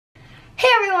Hey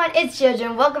everyone, it's JoJo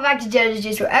and welcome back to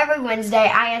JoJo's, where every Wednesday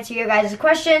I answer your guys'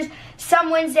 questions.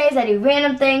 Some Wednesdays I do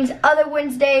random things, other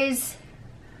Wednesdays,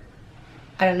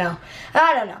 I don't know.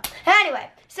 Anyway,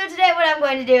 so today what I'm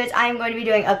going to do is I'm going to be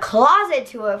doing a closet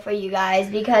tour for you guys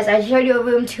because I showed you a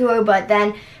room tour, but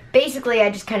then basically I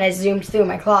just kind of zoomed through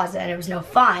my closet and it was no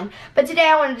fun. But today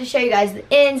I wanted to show you guys the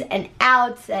ins and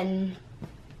outs and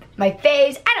my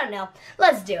faves. I don't know.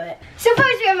 Let's do it. So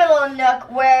first we have a little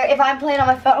nook where if I'm playing on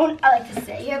my phone, I like to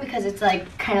sit here because it's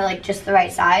like kind of like just the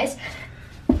right size.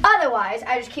 Otherwise,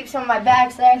 I just keep some of my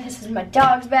bags there. This is my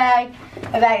dog's bag,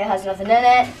 a bag that has nothing in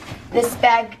it. This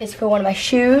bag is for one of my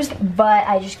shoes, but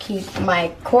I just keep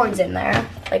my cords in there,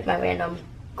 like my random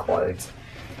cords.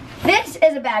 This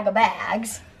is a bag of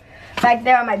bags. Back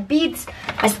there are my beats,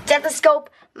 my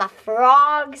stethoscope, my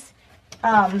frogs,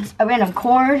 a random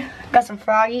cord. Got some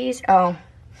froggies. Oh,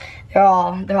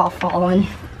 they're all fallen.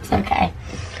 It's okay.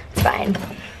 It's fine.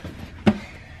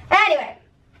 Anyway,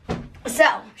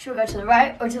 so should we go to the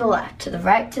right or to the left? To the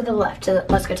right, to the left.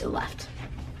 Let's go to the left.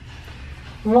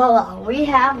 Voila, we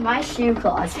have my shoe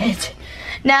closet.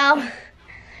 Now,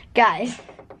 guys,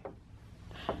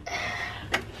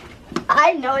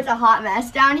 I know it's a hot mess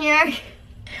down here,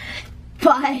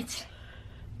 but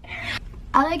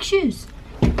I like shoes.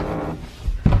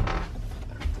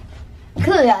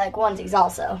 Clearly I like onesies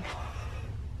also.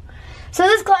 So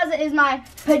this closet is my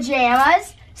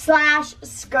pajamas /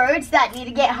 skirts that need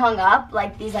to get hung up,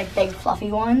 like these like big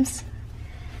fluffy ones.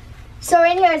 So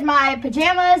in here is my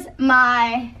pajamas,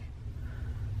 my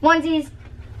onesies,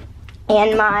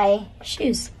 and my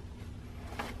shoes.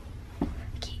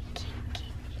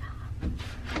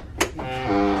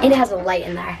 It has a light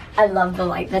in there. I love the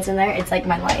light that's in there. It's like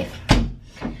my life.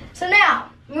 So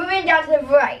now, moving down to the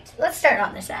right. Let's start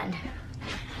on this end.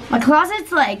 My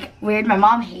closet's like weird. My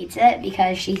mom hates it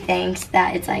because she thinks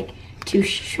that it's like too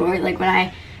short, like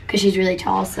because she's really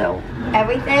tall. So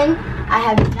everything, I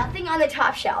have nothing on the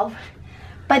top shelf,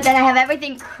 but then I have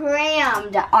everything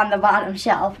crammed on the bottom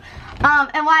shelf.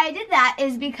 And why I did that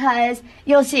is because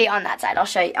you'll see on that side. I'll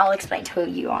show you. I'll explain to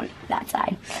you on that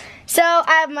side. So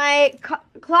I have my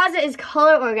closet is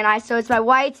color organized. So it's my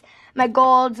whites, my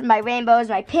golds, my rainbows,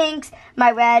 my pinks,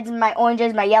 my reds, my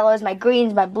oranges, my yellows, my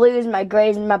greens, my blues, my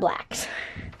grays, and my blacks.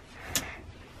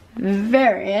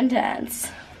 Very intense.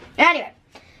 Anyway,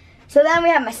 so then we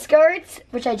have my skirts,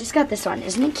 which I just got this one.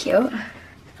 Isn't it cute?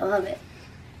 I love it.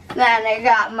 Then I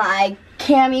got my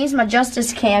camis, my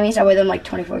Justice camis. I wear them like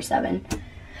 24/7.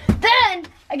 Then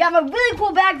I got my really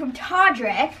cool bag from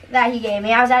Todrick that he gave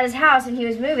me. I was at his house and he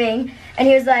was moving, and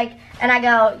he was like, and I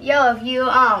go, yo, if you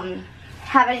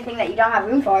have anything that you don't have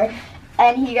room for,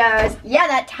 and he goes, yeah,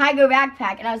 that tiger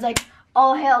backpack, and I was like,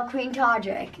 oh hail Queen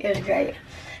Todrick. It was great.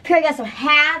 Here I got some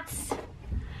hats,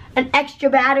 an extra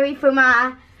battery for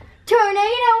my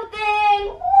tornado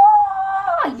thing.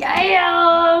 Oh,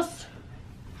 yes.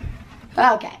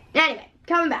 Okay, anyway,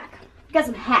 coming back. Got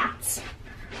some hats.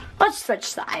 Let's switch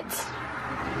sides.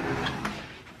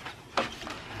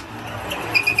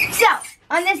 So,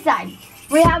 on this side,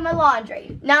 we have my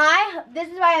laundry. Now, this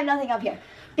is why I have nothing up here.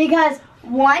 Because,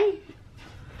 one,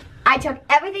 I took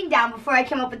everything down before I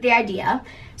came up with the idea.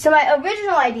 So my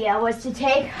original idea was to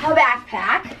take a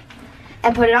backpack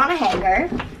and put it on a hanger.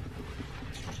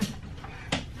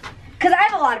 Because I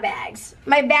have a lot of bags.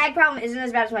 My bag problem isn't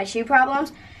as bad as my shoe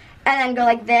problems. And then go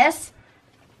like this,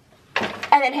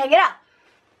 and then hang it up.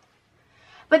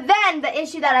 But then the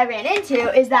issue that I ran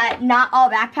into is that not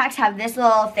all backpacks have this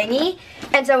little thingy.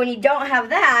 And so when you don't have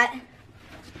that,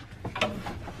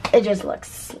 it just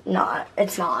looks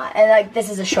it's not. And like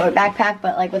this is a short backpack,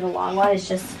 but like with a long one,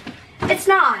 it's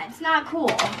not cool.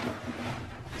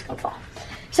 It's gonna fall.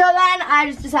 So then I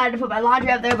just decided to put my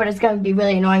laundry up there, but it's gonna be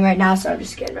really annoying right now, so I'm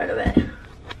just getting rid of it.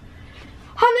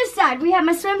 On this side, we have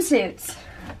my swimsuits.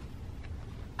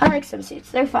 I like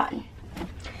swimsuits, they're fun.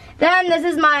 Then this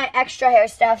is my extra hair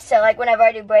stuff. So like whenever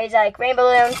I do braids, I like rainbow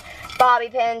balloons, bobby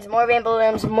pins, more rainbow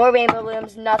balloons,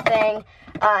 nothing,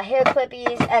 hair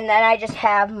clippies, and then I just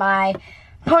have my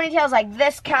ponytails like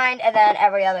this kind, and then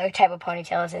every other type of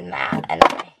ponytail is in that. And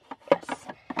then yes,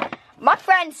 my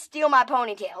friends steal my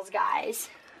ponytails, guys.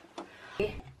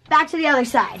 Back to the other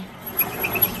side.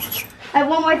 I have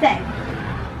one more thing.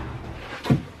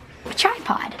 A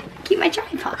tripod. Keep my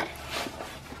tripod.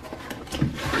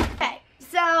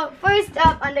 So first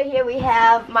up under here we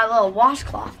have my little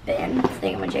washcloth bin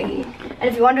thingamajiggy. And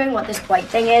if you're wondering what this white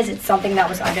thing is, it's something that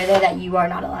was under there that you are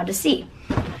not allowed to see.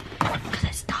 Because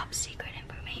it's top secret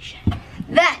information.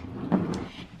 Then,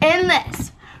 in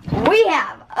this, we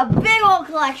have a big old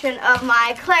collection of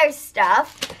my Claire's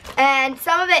stuff. And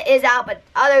some of it is out, but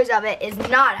others of it is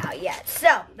not out yet.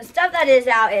 So, the stuff that is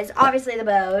out is obviously the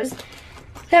bows.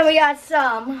 Then we got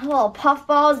some little puff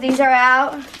balls. These are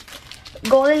out.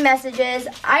 Golden messages.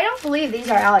 I don't believe these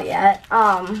are out yet,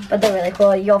 but they're really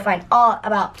cool. You'll find all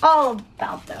about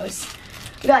those.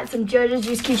 We got some JoJo's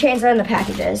Juice keychains in the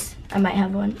packages. I might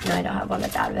have one. No, I don't have one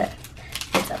that's out of it.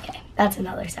 It's okay. That's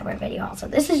another separate video also.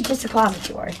 This is just a closet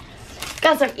tour.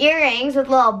 Got some earrings with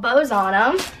little bows on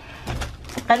them.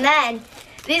 And then,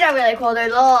 these are really cool. They're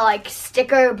little, like,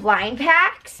 sticker blind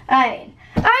packs. Alright,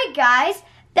 guys.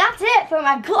 That's it for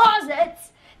my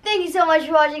closets. Thank you so much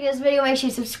for watching this video. Make sure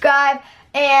you subscribe.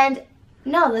 And,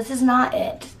 no, this is not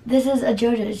it. This is a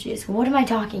JoJo's Juice. What am I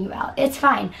talking about? It's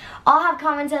fine. I'll have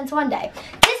common sense one day.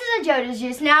 This is a JoJo's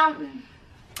Juice. Now,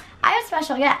 I have a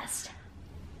special guest.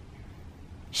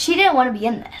 She didn't want to be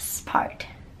in this part.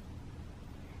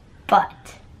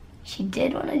 But, she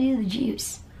did want to do the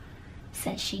juice.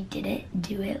 Since she didn't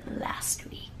do it last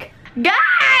week.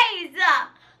 Guys!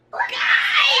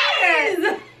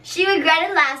 Guys! She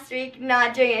regretted last week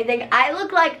not doing anything. I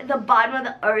look like the bottom of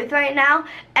the earth right now.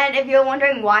 And if you're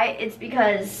wondering why, it's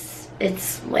because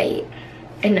it's late.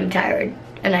 And I'm tired.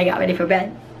 And I got ready for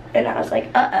bed. And I was like,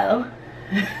 uh-oh.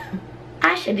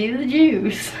 I should do the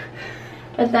juice.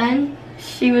 But then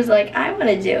she was like, I want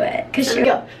to do it. Because she would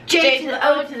go, J to the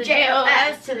O to the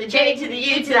J-O-S to the J to the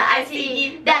U to the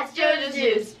I-C-E. That's JoJo's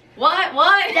Juice. What?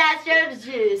 That's JoJo's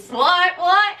Juice. What?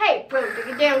 Hey,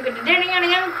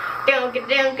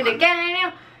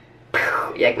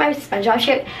 you like my SpongeBob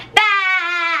shit?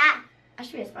 I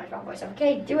should be a SpongeBob voice.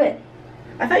 Okay, do it.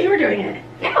 I thought you were doing it.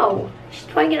 No, she's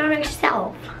trying to get on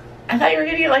herself. I thought you were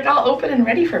getting it like all open and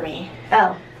ready for me.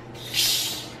 Oh.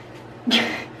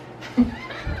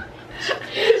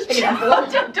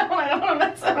 Don't I don't want to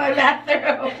mess up my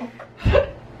bathroom.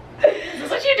 Is this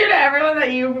what you do to everyone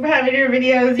that you have in your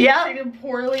videos? You treat them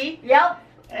poorly? Yep.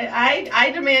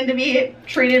 I demand to be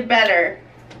treated better.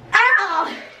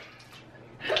 Ow!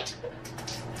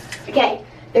 Okay,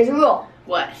 there's a rule.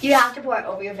 What? You have to pour it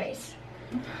over your face.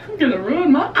 I'm gonna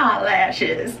ruin my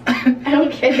eyelashes. I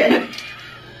don't care.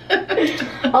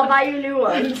 I'll buy you new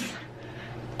ones.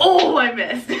 Oh, I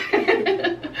missed.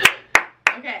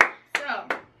 Okay, so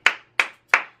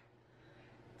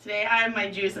today my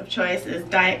juice of choice is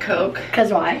Diet Coke.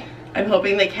 Cause why? I'm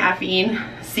hoping the caffeine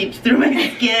seeps through my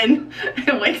skin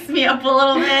and wakes me up a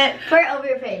little bit. Pour it over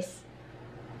your face.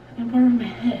 And over my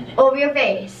head. Over your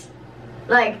face.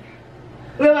 Like,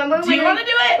 remember? Do you want to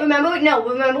do it? Remember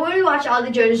when we watched all the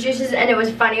JoJo's Juices and it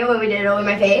was funnier when we did it over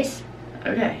my face?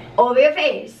 Okay. Over your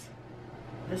face.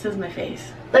 This is my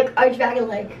face. Like arch back and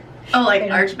like. Oh, like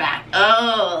arch back.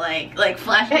 Oh, like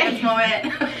flash dance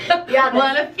moment. Yeah.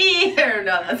 Wanna fear?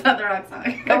 No, that's not the wrong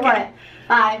song. Go for it.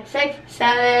 5, 6,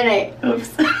 7, 8. Oops.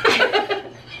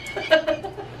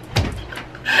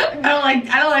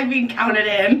 I don't like being counted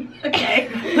in. Okay.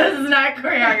 This is not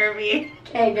choreography.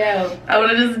 Okay, go. I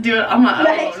wanna just do it on my own.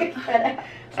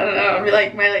 I don't know, I'll be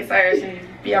like Miley Cyrus and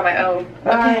be on my own.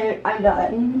 Okay. I'm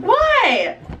done.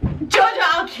 Why? JoJo,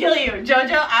 I'll kill you.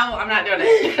 JoJo, I'm not doing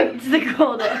it. It's the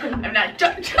cold one. I'm not,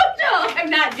 JoJo, I'm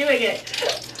not doing it.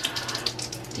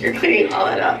 You're cleaning all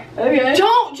that up. Okay.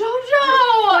 Don't, JoJo!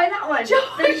 Pour that one.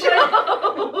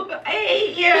 JoJo! I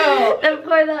hate you. Then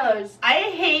pour those. I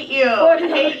hate you. Pour I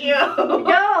hate you.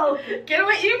 No. Get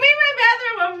away. You made my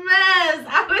bathroom a mess.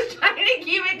 I was trying to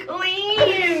keep it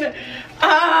clean. I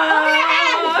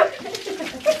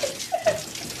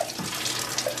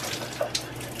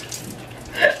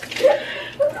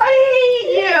hate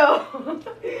you.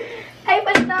 I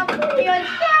was not putting on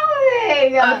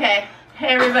showering. Okay.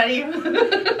 Hey everybody.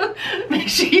 Make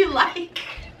sure you like,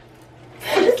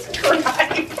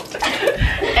 subscribe,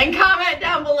 and comment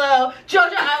down below.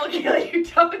 JoJo, I will kill you.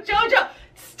 JoJo,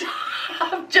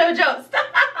 stop. JoJo,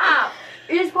 stop.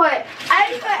 You just put. I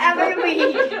just put every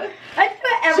week. I just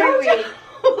put every JoJo, week.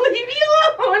 leave me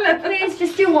alone. Please,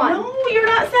 just do one. No, you're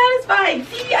not satisfied.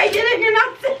 See, I did it. You're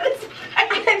not satisfied.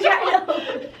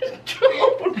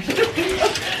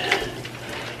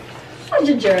 Such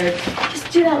a jerk.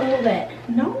 Just do that a little bit.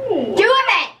 No. Do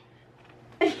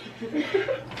it!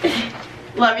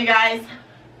 Love you guys.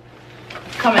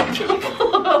 Comment down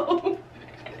below.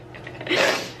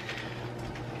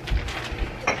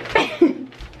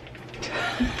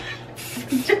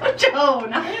 JoJo,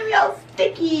 not gonna be all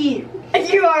sticky.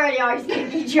 You already are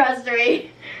sticky, trust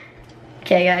me.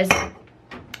 Okay, guys.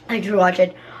 Thanks for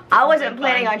watching. I wasn't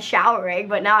planning on showering,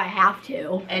 but now I have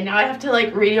to. And now I have to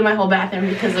like redo my whole bathroom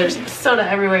because there's soda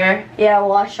everywhere. Yeah,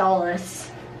 wash all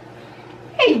this.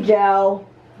 There you go.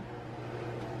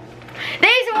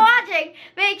 Thanks for watching. watching.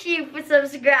 Make sure you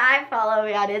subscribe, follow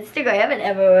me on Instagram and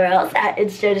everywhere else at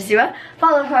It's JoJo's.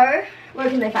 Follow her. Where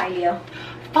can they find you?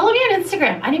 Follow me on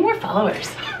Instagram. I need more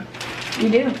followers. You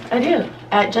do? I do.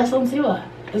 At Jesslyn Siwa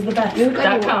is the best. You look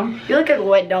like a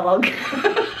wet dog.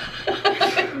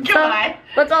 Goodbye.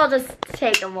 So, let's all just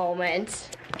take a moment.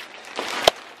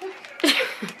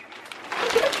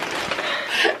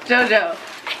 JoJo,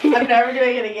 I'm never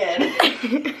doing it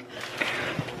again.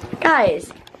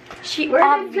 Guys,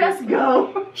 Where did Jess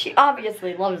go? She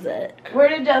obviously loves it. Where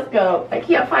did Jess go? I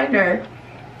can't find her.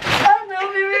 Oh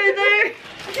no, maybe right there.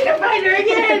 I can't find her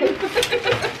again.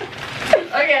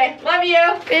 Okay, love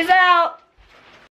you. Peace out.